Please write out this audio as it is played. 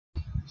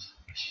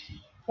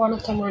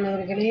வணக்கம்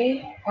மாணவர்களே,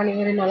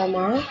 அனைவரும்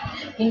நலமா?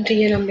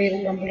 இன்றைய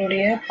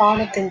நம்மளுடைய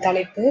பாடத்தின்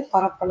தலைப்பு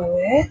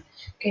பரப்பளவு.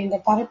 இந்த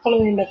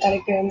பரப்பளவு என்ற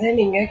தலைப்பை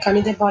நீங்க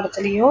கணித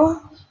பாடத்திலையும்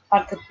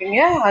பார்த்திருப்பீங்க.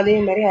 அதே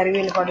மாதிரி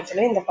அறிவியல்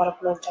பாடத்திலையும் இந்த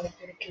பரப்பளவு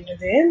தலைப்பு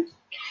இருக்கின்றது.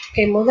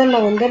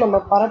 முதல்ல நம்ம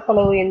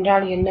பரப்பளவு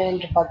என்றால் என்ன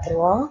என்று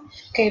பார்த்துருவோம்.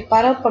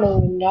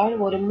 பரப்பளவு என்றால்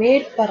ஒரு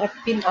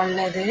மேற்பரப்பின்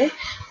அல்லது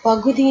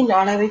பகுதியின்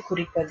அளவை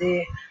குறிப்பது.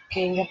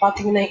 இங்க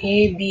பாத்தீங்கன்னா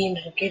ஏபின்னு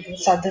இருக்கு, இது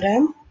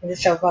சதுரம், இது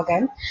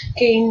செவ்வகம்.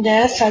 இந்த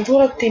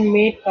சதுரத்தின்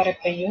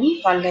மேற்பரப்பையும்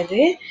அல்லது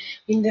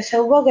இந்த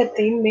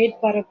செவ்வகத்தின்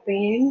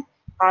மேற்பரப்பின்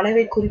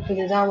அளவை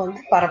குறிப்பதுதான்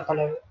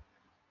பரப்பளவு.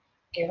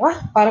 ஓகேவா?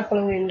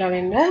 பரப்பளவு என்றால்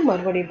என்ன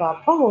மறுபடியும்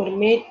பார்ப்போம். ஒரு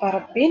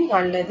மேற்பரப்பின்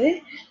அல்லது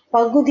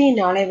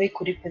பகுதியின் அளவை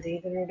குறிப்பது,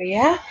 இதனுடைய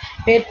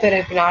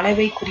மேற்பரப்பின்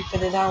அளவை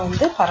குறிப்பதுதான்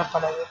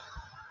பரப்பளவு.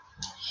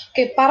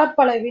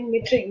 பரப்பளவின்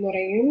மெட்ரிக்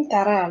முறையும்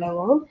தர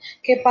அளவும்.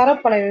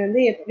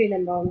 பரப்பளவை எப்படி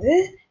நம்ம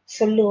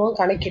சொல்லுவோம்,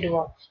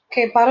 கணக்கிடுவோம்.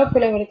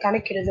 பரப்பளவு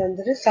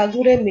கணக்கிடுறது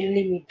சதுர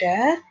மில்லி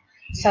மீட்டர்,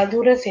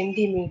 சதுர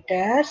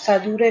சென்டிமீட்டர்,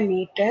 சதுர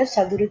மீட்டர்,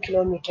 சதுர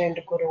கிலோமீட்டர்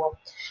என்று கூறுவோம்.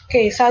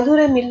 சதுர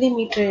மில்லி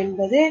மீட்டர்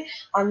என்பது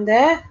அந்த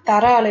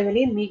தர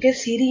அளவிலே மிக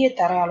சிறிய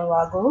தர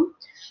அளவாகும்.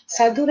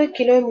 சதுர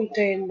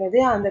கிலோமீட்டர் என்பது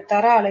அந்த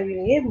தர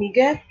அளவிலேயே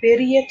மிக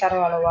பெரிய தர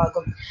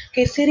அளவாகும்.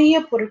 சிறிய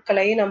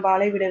பொருட்களை நம்ம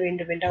அளவிட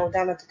வேண்டும் என்றால்,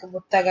 உதாரணத்துக்கு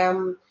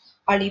புத்தகம்,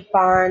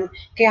 அழிப்பான்,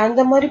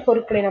 அந்த மாதிரி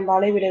பொருட்களை நம்ம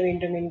அளவிட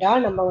வேண்டும்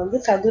என்றால் நம்ம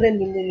சதுர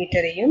மில்லி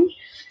மீட்டரையும்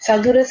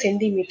சதுர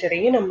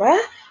சென்டிமீட்டரையும் நம்ம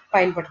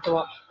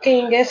பயன்படுத்துவோம்.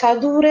 இங்க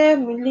சதுர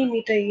மில்லி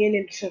மீட்டர் ஏன்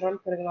என்று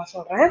சொல்றேன்னு பிறகு நான்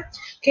சொல்றேன்.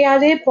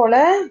 அதே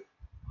போல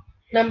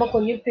நம்ம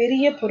கொஞ்சம்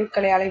பெரிய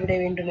பொருட்களை அளவிட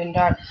வேண்டும்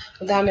என்றால்,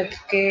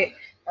 உதாரணத்துக்கு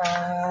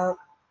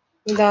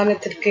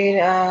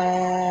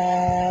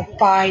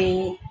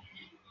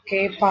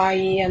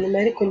பாய் அந்த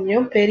மாதிரி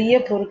கொஞ்சம் பெரிய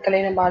பொருட்களை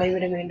நம்ம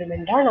அளவிட வேண்டும்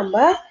என்றால் நம்ம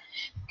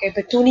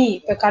இப்ப துணி,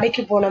 இப்ப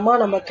கடைக்கு போனோமா,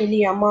 நம்ம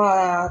அம்மா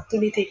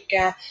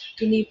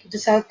துணி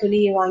புதுசா துணி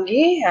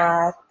வாங்கி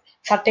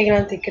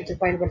சட்டைகள்லாம்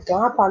தைக்கிறதுக்கு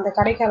பயன்படுத்துவாங்க. அப்ப அந்த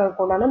கடைக்காரர்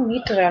போனா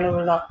மீட்டர்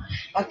அளவு தான்.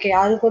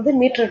 அதுக்கு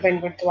மீட்டர்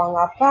பயன்படுத்துவாங்க.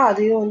 அப்ப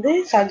அதையும்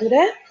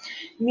சதுர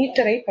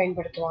மீட்டரை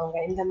பயன்படுத்துவாங்க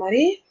இந்த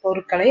மாதிரி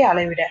பொருட்களை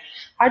அளவிட.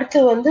 அடுத்து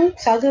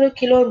சதுர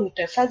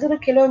கிலோமீட்டர். சதுர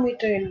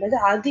கிலோமீட்டர் என்பது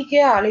அதிக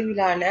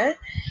அளவிலான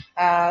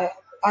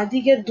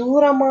அதிக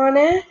தூரமான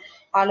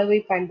அளவை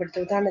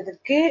பயன்படுத்தும்.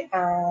 உதாரணத்திற்கு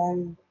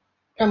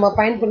நம்ம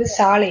பயன்படுத்தும்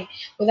சாலை.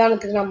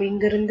 உதாரணத்துக்கு நம்ம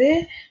இங்கிருந்து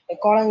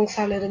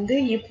கோலங்கசால இருந்து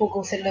ஈப்போக்கு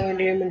செல்ல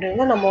வேண்டும்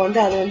என்றா நம்ம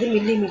அது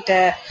மில்லி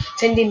மீட்டர்,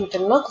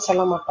 சென்டிமீட்டர்லாம்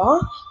சொல்ல மாட்டோம்.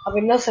 அப்ப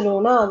என்ன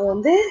சொல்லுவோம்னா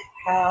அது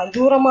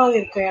தூரமாக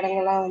இருக்கும்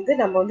இடங்கள்லாம்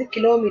நம்ம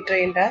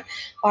கிலோமீட்டர் என்ற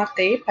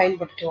வார்த்தையை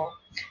பயன்படுத்துவோம்.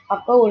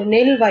 அப்போ ஒரு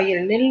நெல்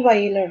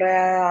வயலோட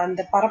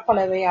அந்த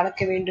பரப்பளவை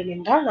அளக்க வேண்டும்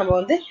என்றால்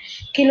நம்ம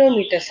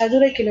கிலோமீட்டர்,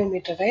 சதுர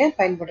கிலோமீட்டரை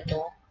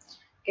பயன்படுத்துவோம்.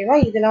 ஓகேவா?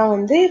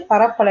 இதெல்லாம்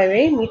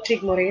பரப்பளவை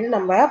மீட்ரிக் முறையில்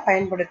நம்ம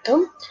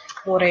பயன்படுத்தும்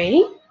முறை.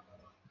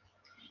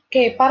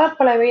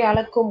 பரப்பளவை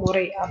அளக்கும்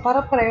முறை.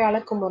 பரப்பளவை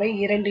அளக்கும் முறை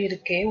 2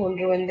 இருக்கு.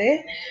 ஒன்று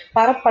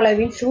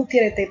பரப்பளவின்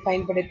சூத்திரத்தை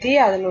பயன்படுத்தி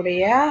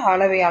அதனுடைய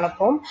அளவை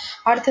அளப்போம்.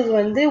 அடுத்தது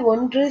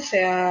 1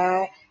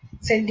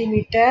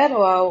 சென்டிமீட்டர்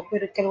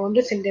பெருக்கல்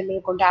 1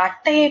 சென்டிமீட்டர் கொண்ட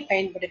அட்டையை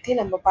பயன்படுத்தி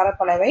நம்ம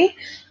பரப்பளவை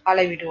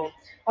அளவிடுவோம்.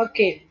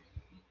 ஓகே,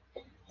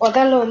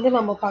 முதல்ல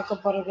நம்ம பார்க்க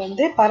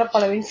போறது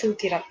பரப்பளவின்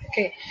சூத்திரம்.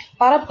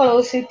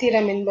 பரப்பளவு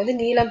சூத்திரம் என்பது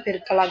நீளம்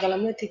பெருக்கல்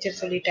அகலம்னு டீச்சர்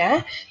சொல்லிட்டேன்.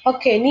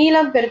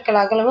 நீளம் பெருக்கல்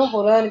அகலமும்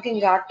பொருளாதாரத்துக்கு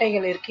இங்க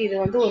அட்டைகள் இருக்கு.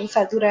 இது ஒரு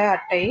சதுர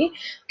அட்டை.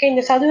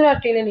 இந்த சதுர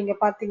அட்டையில நீங்க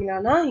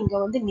பாத்தீங்கன்னா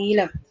இங்க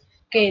நீளம்.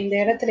 இந்த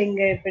இடத்துல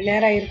இங்க இப்ப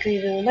நேரம் இருக்கு,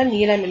 இது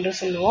நீளம் என்று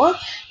சொல்லுவோம்.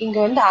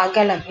 இங்க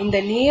அகலம். இந்த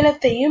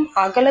நீளத்தையும்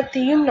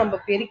அகலத்தையும்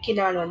நம்ம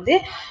பெருக்கினால்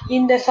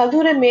இந்த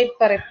சதுர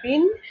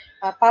மேற்பரப்பின்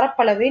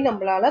பரப்பளவை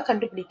நம்மளால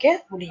கண்டுபிடிக்க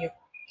முடியும்.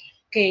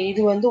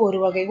 இது ஒரு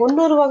வகை.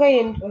 இன்னொரு வகை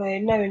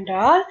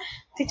என்னவென்றால்,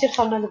 டீச்சர்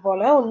சொன்னது போல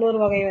இன்னொரு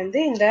வகை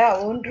இந்த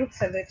 1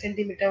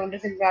 சென்டிமீட்டர்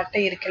 1 சென்டிமீட்டர்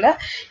அட்டை இருக்குல்ல,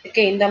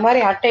 இந்த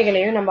மாதிரி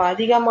அட்டைகளையும் நம்ம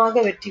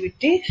அதிகமாக வெட்டி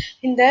விட்டு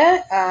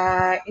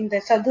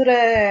இந்த சதுர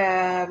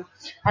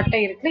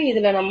அட்டை இருக்குல்ல,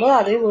 இதுல நம்ம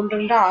அதை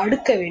ஒன்றொன்றா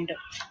அடுக்க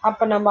வேண்டும்.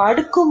 அப்ப நம்ம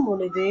அடுக்கும்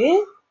பொழுது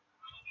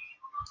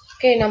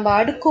இந்த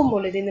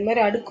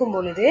மாதிரி அடுக்கும்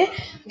பொழுது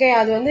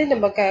அது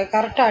நம்ம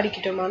கரெக்டா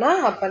அடிக்கிட்டோம்னா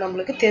அப்ப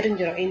நம்மளுக்கு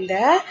தெரிஞ்சிடும் இந்த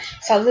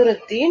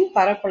சதுரத்தின்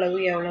பரப்பளவு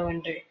எவ்வளவு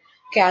என்று.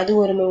 அது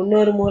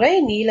இன்னொரு முறை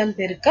நீளம்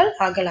பெருக்கல்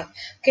அகலம்.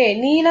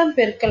 நீளம்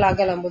பெருக்கல்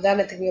அகலம்.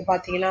 உதாரணத்துக்கு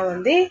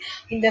பாத்தீங்கன்னா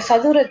இந்த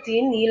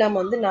சதுரத்தின் நீளம்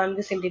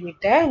 4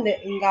 சென்டிமீட்டர்,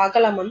 இந்த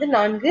அகலம்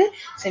 4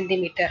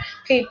 சென்டிமீட்டர்.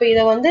 இப்ப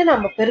இத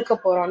நம்ம பெருக்க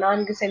போறோம்.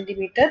 4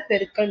 சென்டிமீட்டர்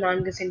பெருக்கல்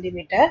 4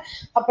 சென்டிமீட்டர்.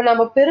 அப்ப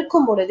நம்ம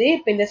பெருக்கும் பொழுது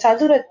இப்ப இந்த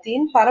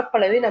சதுரத்தின்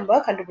பரப்பளவை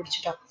நம்ம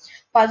கண்டுபிடிச்சிட்டோம்.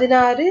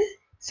 16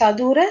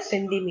 சதுர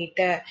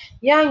சென்டிமீட்டர்.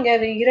 ஏன் இங்க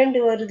 2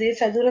 வருது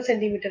சதுர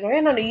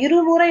சென்டிமீட்டர்?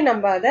 இருமுறை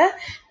நம்ம அதை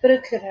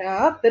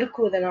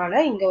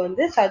பெருக்குவதனால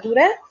இங்க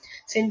சதுர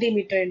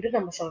சென்டிமீட்டர் என்று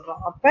நம்ம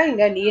சொல்றோம். அப்ப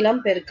இங்க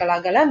நீளம் பெருக்கல்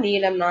அகலம்.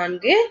 நீளம்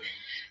 4,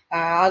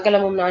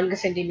 அகலமும் 4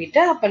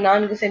 சென்டிமீட்டர். அப்ப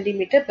 4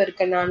 சென்டிமீட்டர்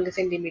பெருக்கல் 4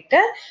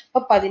 சென்டிமீட்டர்,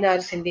 அப்ப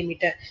 16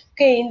 சென்டிமீட்டர்.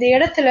 இந்த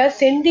இடத்துல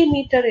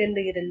சென்டிமீட்டர்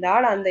என்று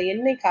இருந்தால் அந்த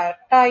எண்ணை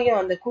கட்டாயம்,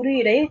 அந்த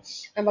குறியீடை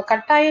நம்ம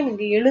கட்டாயம்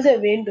இங்கு எழுத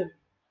வேண்டும்.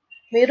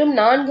 வெறும்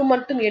 4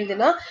 மட்டும்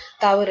எழுதினா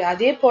தவறு.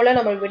 அதே போல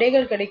நம்ம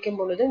விடைகள் கிடைக்கும்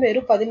பொழுதும்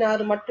வெறும்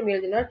 16 மட்டும்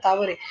எழுதினால்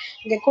தவறு.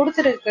 இங்க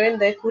கொடுத்திருக்கிற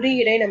இந்த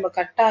குறியீடை நம்ம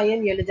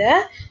கட்டாயம் எழுத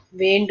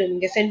வேண்டும்.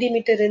 இங்க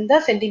சென்டிமீட்டர் இருந்தா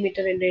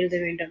சென்டிமீட்டர் என்று எழுத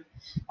வேண்டும்.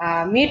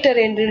 மீட்டர்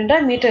என்று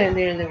இருந்தால் மீட்டர்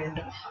என்று எழுத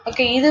வேண்டும்.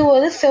 ஓகே, இது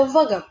ஒரு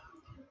செவ்வகம்.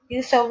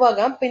 இது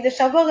செவ்வகம். இப்ப இந்த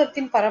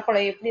செவ்வகத்தின்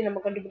பரப்பளவை எப்படி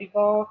நம்ம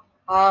கண்டுபிடிப்போம்?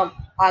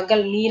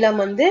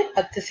 நீளம்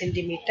 10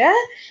 சென்டிமீட்டர்,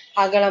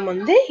 அகலம்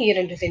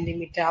 2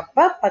 சென்டிமீட்டர்.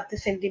 அப்ப 10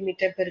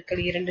 சென்டிமீட்டர்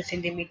பெருக்கல் 2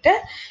 சென்டிமீட்டர்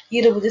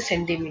 20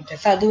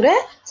 சென்டிமீட்டர் சதுர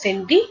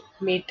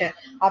சென்டிமீட்டர்.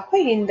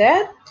 அப்ப இந்த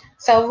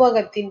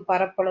செவ்வகத்தின்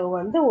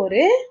பரப்பளவு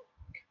ஒரு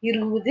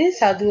 20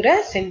 சதுர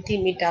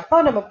சென்டிமீட்டர்.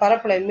 அப்ப நம்ம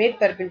பரப்பளவு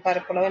மேற்பரப்பின்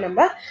பரப்பளவை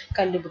நம்ம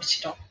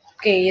கண்டுபிடிச்சிட்டோம்.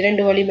 ஓகே,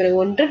 2 வழிமுறை.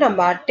 ஒன்று, நம்ம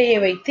அட்டையை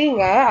வைத்து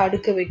இங்க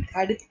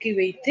அடுக்கி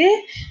வைத்து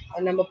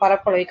நம்ம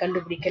பரப்பளவை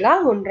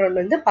கண்டுபிடிக்கலாம்.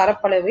 ஒன்று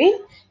பரப்பளவின்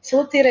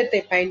சூத்திரத்தை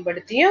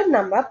பயன்படுத்தியும்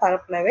நம்ம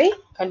பரப்பளவை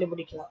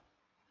கண்டுபிடிக்கலாம்.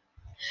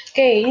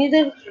 ஓகே,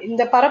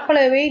 இந்த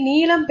பரப்பளவை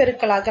நீளம்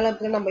பெருக்கல்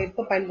அகலத்துக்கு நம்ம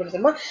எப்ப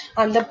பயன்படுத்தணுமோ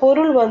அந்த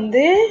பொருள்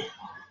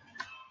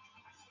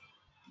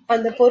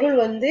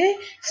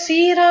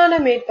சீரான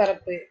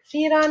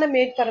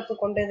மேற்பரப்பு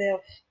கொண்டது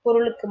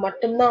பொருளுக்கு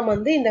மட்டும்தான்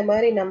இந்த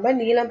மாதிரி நம்ம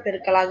நீளம்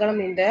பெருக்கல் அகலம்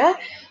என்ற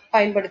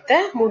பயன்படுத்த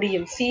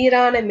முடியும்.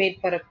 சீரான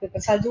மேற்பரப்பு, இப்ப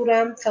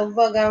சதுரம்,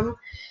 செவ்வகம்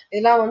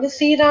இதெல்லாம்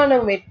சீரான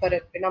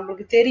மேற்பரப்பு.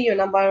 நம்மளுக்கு தெரியும்,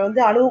 நம்ம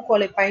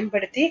அளவுகோலை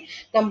பயன்படுத்தி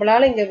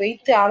நம்மளால இங்க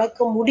வைத்து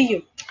அளக்க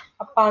முடியும்.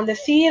 அப்ப அந்த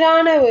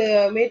சீரான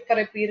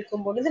மேற்பரப்பு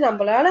இருக்கும் பொழுது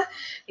நம்மளால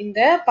இந்த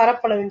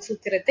பரப்பளவின்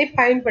சூத்திரத்தை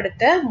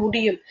பயன்படுத்த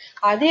முடியும்.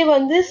 அதே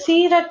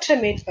சீரற்ற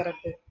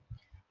மேற்பரப்பு.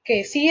 ஓகே,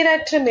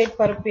 சீரற்ற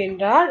மேற்பரப்பு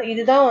என்றால்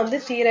இதுதான்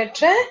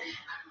சீரற்ற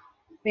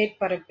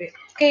மேற்பரப்பு.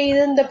 ஓகே,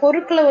 இந்த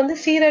பொருட்களை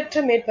சீரற்ற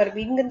மேற்பரப்பு.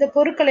 இங்க இந்த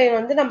பொருட்களை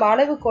நம்ம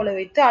அளவுகோலை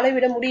வைத்து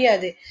அளவிட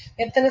முடியாது.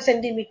 எத்தனை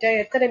சென்டிமீட்டர்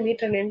எத்தனை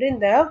மீட்டர் என்று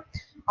இந்த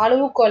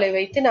அளவுகோலை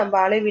வைத்து நம்ம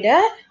அளவிட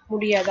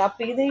முடியாது.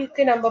 அப்ப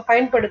இதுக்கு நம்ம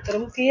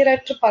பயன்படுத்துறோம்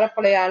சீரற்ற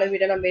பரப்பளவை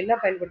அளவிட நம்ம என்ன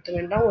பயன்படுத்த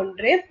வேண்டாம்?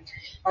 ஒன்று,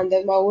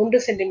 அந்த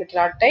 1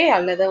 சென்டிமீட்டர் அட்டை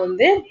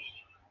அல்லது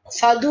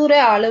சதுர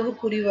அளவு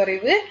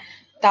குறிவரைவு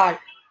தாள்.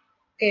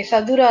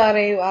 சதுர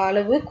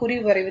அளவு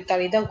குறிவரைவு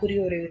தாள், இதான்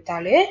குறிவரைவு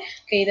தாள்.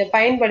 இதை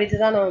பயன்படுத்தி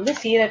தான் நம்ம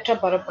சீரற்ற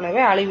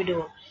பரப்பளவை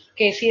அளவிடுவோம்.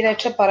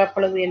 சீரற்ற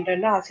பரப்பளவு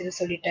என்றா ஆசிரியர்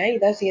சொல்லிட்டேன்.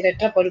 இதான்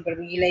சீரற்ற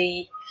பரப்பளவு. இலை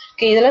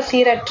இதெல்லாம்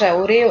சீரற்ற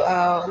ஒரே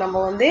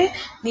நம்ம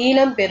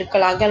நீளம்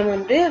பெருக்கல் அகலம்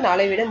என்று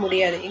அளவிட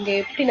முடியாது. இங்க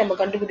எப்படி நம்ம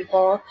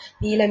கண்டுபிடிப்போம்?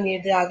 நீளம்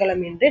எது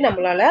அகலம் என்று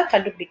நம்மளால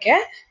கண்டுபிடிக்க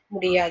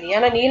முடியாது.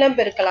 ஏன்னா நீளம்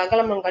பெருக்கல்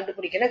அகலம் நம்ம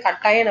கண்டுபிடிக்கணும்,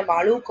 கட்டாயம் நம்ம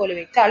அளவுகோலை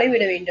வைத்து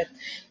அளவிட வேண்டும்.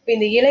 இப்ப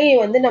இந்த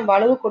இலையை நம்ம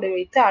அளவுகோலை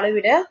வைத்து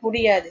அளவிட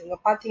முடியாது. இங்க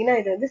பாத்தீங்கன்னா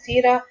இது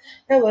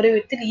சீரான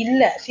வடிவத்தில்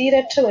இல்ல,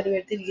 சீரற்ற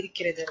வடிவத்தில்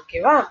இருக்கிறது.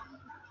 ஓகேவா?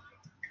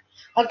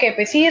 ஓகே,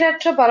 இப்ப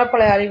சீரற்ற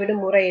பரப்பளவை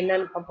அளவிடும் முறை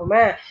என்னன்னு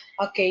பார்ப்போமே.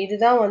 ஓகே,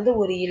 இதுதான்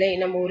ஒரு இலை.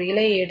 நம்ம ஒரு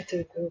இலையை எடுத்து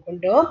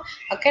கொண்டோம்.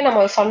 ஓகே,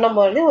 நம்ம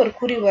சொன்னபோது ஒரு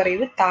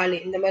குறிவரைவு தாள்,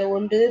 இந்த மாதிரி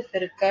 1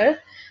 பெருக்கல்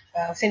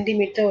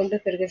சென்டிமீட்டர்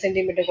 1 பெருக்கல்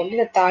சென்டிமீட்டர் கொண்டு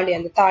இந்த தாளி,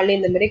 அந்த தாளி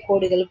இந்த மாதிரி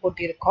கோடுகள்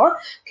போட்டிருக்கோம்.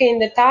 ஓகே,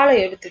 இந்த தாளை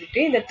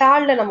எடுத்துக்கிட்டு இந்த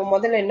தாள்ல நம்ம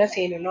முதல்ல என்ன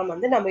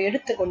செய்யணும்னா நம்ம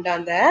எடுத்துக்கொண்ட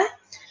அந்த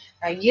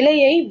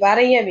இலையை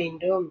வரைய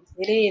வேண்டும்.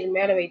 இலையை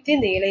மேல வைத்து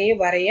இந்த இலையை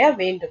வரைய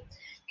வேண்டும்.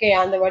 ஓகே,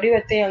 அந்த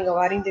வடிவத்தை அங்க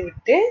வரைந்து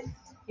விட்டு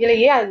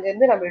இலையை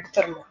அங்கிருந்து நம்ம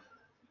எடுத்துடணும்.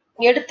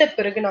 எடுத்த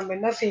பிறகு நம்ம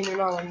என்ன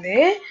செய்யணும்னா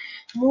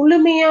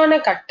முழுமையான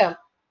கட்டம்.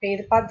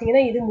 இது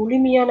பாத்தீங்கன்னா இது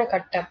முழுமையான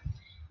கட்டம்.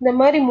 இந்த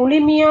மாதிரி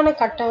முழுமையான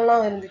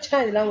கட்டம்லாம் இருந்துச்சுன்னா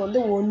இதெல்லாம்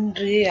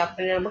 1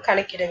 அப்படின்னு நம்ம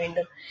கணக்கிட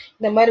வேண்டும்.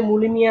 இந்த மாதிரி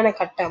முழுமையான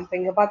கட்டம். இப்ப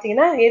இங்க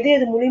பாத்தீங்கன்னா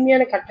எது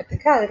முழுமையான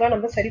கட்டத்துக்கு அதெல்லாம்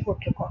நம்ம சரி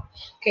போட்டிருக்கோம்.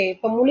 ஓகே,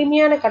 இப்ப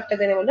முழுமையான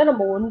கட்டத்தை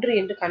நம்ம 1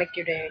 என்று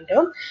கணக்கிட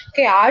வேண்டும்.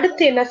 ஓகே,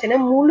 அடுத்து என்ன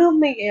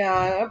செய்யணும்?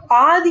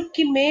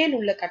 பாதிக்கு மேல்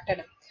உள்ள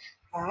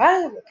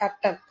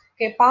கட்டம்.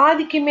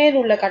 பாதிக்கு மேல்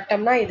உள்ள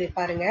கட்டம்னா இது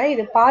பாருங்க,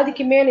 இது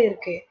பாதிக்கு மேல்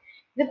இருக்கு,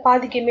 இது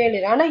பாதிக்கு மேல்.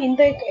 ஆனா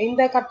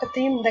இந்த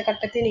கட்டத்தையும் இந்த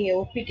கட்டத்தையும் நீங்க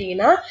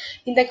ஒப்பிட்டீங்கன்னா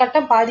இந்த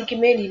கட்டம் பாதிக்கு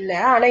மேல் இல்ல,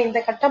 ஆனா இந்த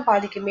கட்டம்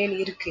பாதிக்கு மேல்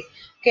இருக்கு.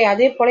 ஓகே,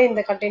 அதே போல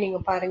இந்த கட்டம் நீங்க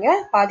பாருங்க,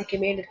 பாதிக்கு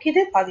மேல் இருக்கு,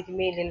 இது பாதிக்கு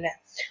மேல் இல்ல.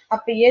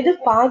 அப்ப எது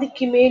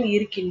பாதிக்கு மேல்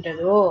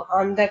இருக்கின்றதோ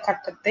அந்த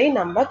கட்டத்தை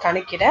நம்ம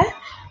கணக்கிட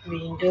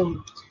வேண்டும்.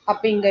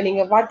 அப்ப இங்க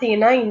நீங்க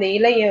பாத்தீங்கன்னா இந்த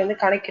இலையை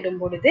கணக்கிடும்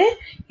பொழுது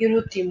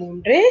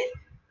 23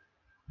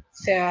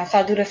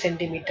 சதுர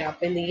சென்டிமீட்டர்.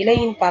 அப்ப இந்த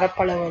இலையின்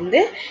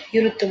பரப்பளவு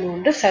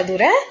 23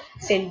 சதுர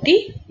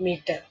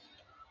சென்டிமீட்டர்.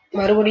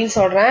 மறுபடியும்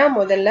சொல்றேன்,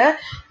 முதல்ல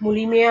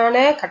முழுமையான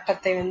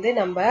கட்டத்தை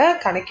நம்ம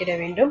கணக்கிட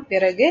வேண்டும்.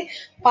 பிறகு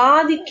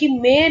பாதிக்கு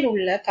மேல்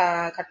உள்ள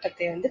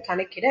கட்டத்தை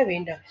கணக்கிட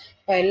வேண்டும்.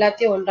 இப்ப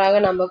எல்லாத்தையும்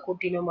ஒன்றாக நம்ம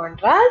கூட்டினோம்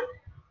என்றால்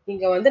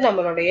இங்க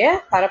நம்மளுடைய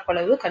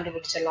பரப்பளவு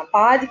கண்டுபிடிச்சிடலாம்.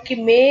 பாதிக்கு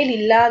மேல்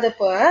இல்லாத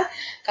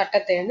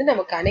கட்டத்தை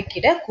நம்ம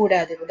கணக்கிட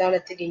கூடாது.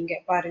 உதாரணத்துக்கு இங்க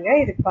பாருங்க,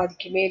 இது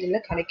பாதிக்கு மேல் இல்ல,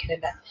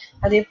 கணக்கிடல.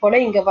 அதே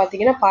போல இங்க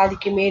பாத்தீங்கன்னா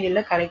பாதிக்கு மேல்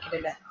இல்ல,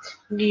 கணக்கிடல.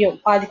 இங்கேயும்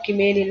பாதிக்கு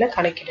மேல் இல்ல,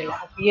 கணக்கிடல.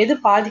 எது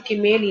பாதிக்கு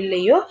மேல்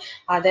இல்லையோ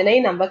அதனை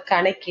நம்ம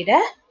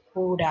கணக்கிட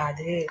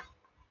கூடாது.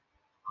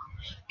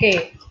 ஓகே,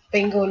 இப்ப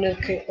இங்க ஒண்ணு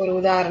இருக்கு, ஒரு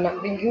உதாரணம்.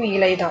 இங்கும்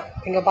இலைதான்.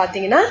 இங்க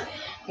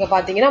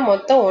பாத்தீங்கன்னா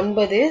மொத்தம்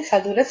 9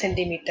 சதுர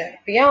சென்டிமீட்டர்.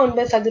 இப்ப ஏன்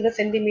 9 சதுர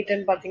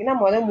சென்டிமீட்டர்னு பாத்தீங்கன்னா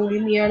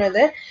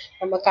முழுமையானதை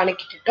நம்ம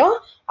கணக்கிட்டுட்டோம்.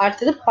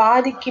 அடுத்தது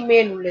பாதிக்கு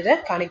மேல் உள்ளதை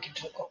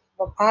கணக்கிட்டு இருக்கோம்.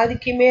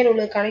 பாதிக்கு மேல்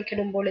உள்ள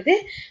கணக்கிடும் பொழுது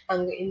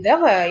அங்கு இந்த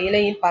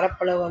இலையின்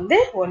பரப்பளவு வந்து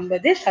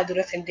 9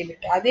 சதுர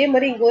சென்டிமீட்டர். அதே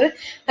மாதிரி இங்க ஒரு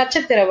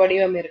நட்சத்திர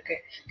வடிவம் இருக்கு.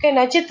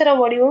 நட்சத்திர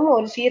வடிவம்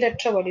ஒரு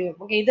சீரற்ற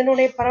வடிவம்.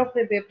 இதனுடைய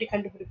பரப்பளவு எப்படி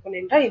கண்டுபிடிக்கணும்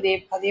என்றால்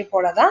அதே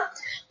போலதான்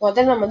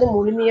முதல்ல நம்ம வந்து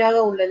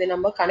முழுமையாக உள்ளதை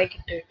நம்ம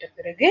கணக்கிட்டு விட்ட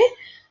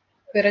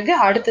பிறகு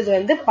அடுத்தது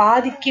வந்து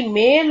பாதிக்கு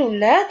மேல்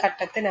உள்ள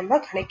கட்டத்தை நம்ம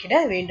கணக்கிட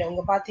வேண்டும்.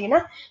 இங்க பாத்தீங்கன்னா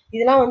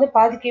இதெல்லாம் வந்து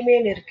பாதிக்கு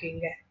மேல் இருக்கு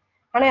இங்க.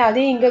 ஆனா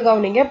அதே இங்க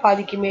கவனிங்க,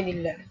 பாதிக்கு மேல்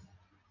இல்ல.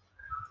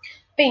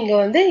 இப்ப இங்க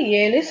வந்து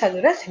 7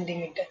 சதுர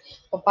சென்டிமீட்டர்.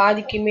 இப்போ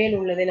பாதிக்கு மேல்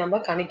உள்ளதை நம்ம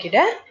கணக்கிட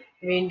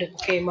வேண்டும்.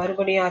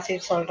 மறுபடியும்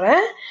ஆசிரியர்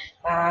சொல்றேன்.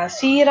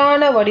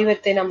 சீரான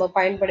வடிவத்தை நம்ம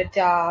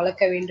பயன்படுத்தி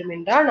அளக்க வேண்டும்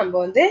என்றால் நம்ம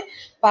வந்து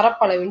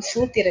பரப்பளவின்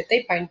சூத்திரத்தை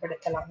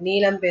பயன்படுத்தலாம்.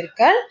 நீளம்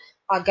பெருக்கல்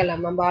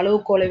அகலம். நம்ம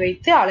அளவுகோலை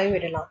வைத்து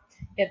அளவிடலாம்.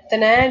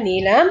 எத்தனை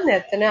நீளம்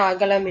எத்தனை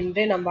அகலம்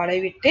என்று நம்ம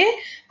அளவிட்டு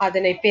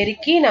அதனை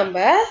பெருக்கி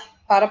நம்ம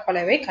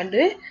பரப்பளவை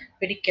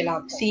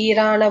கண்டுபிடிக்கலாம்.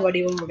 சீரான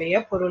வடிவம் உடைய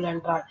பொருள்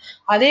என்றால்.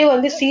 அதே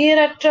வந்து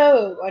சீரற்ற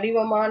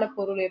வடிவமான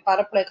பொருளை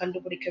பரப்பளவை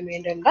கண்டுபிடிக்க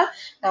வேண்டும் என்றால்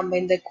நம்ம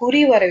இந்த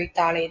குறிவரைவு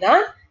தாளை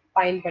தான்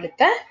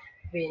பயன்படுத்த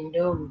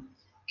வேண்டும்.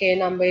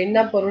 நம்ம என்ன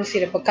பொருள்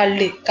சிறப்பு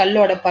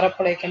கல்லோட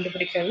பரப்பளவை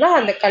கண்டுபிடிக்கணும்னா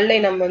அந்த கல்லை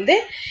நம்ம வந்து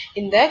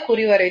இந்த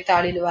குறிவரைவு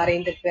தாளில்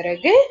வரைந்த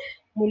பிறகு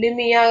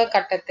முழுமையாக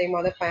கட்டத்தை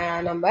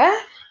நம்ம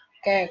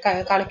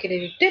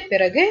கணக்கிட்டு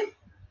பிறகு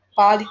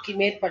பாதிக்கு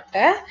மேற்பட்ட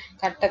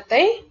கட்டத்தை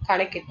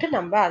கணக்கிட்டு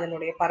நம்ம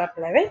அதனுடைய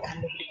பரப்பளவை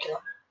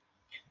கண்டுபிடிக்கலாம்.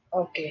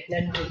 ஓகே,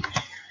 நன்றி.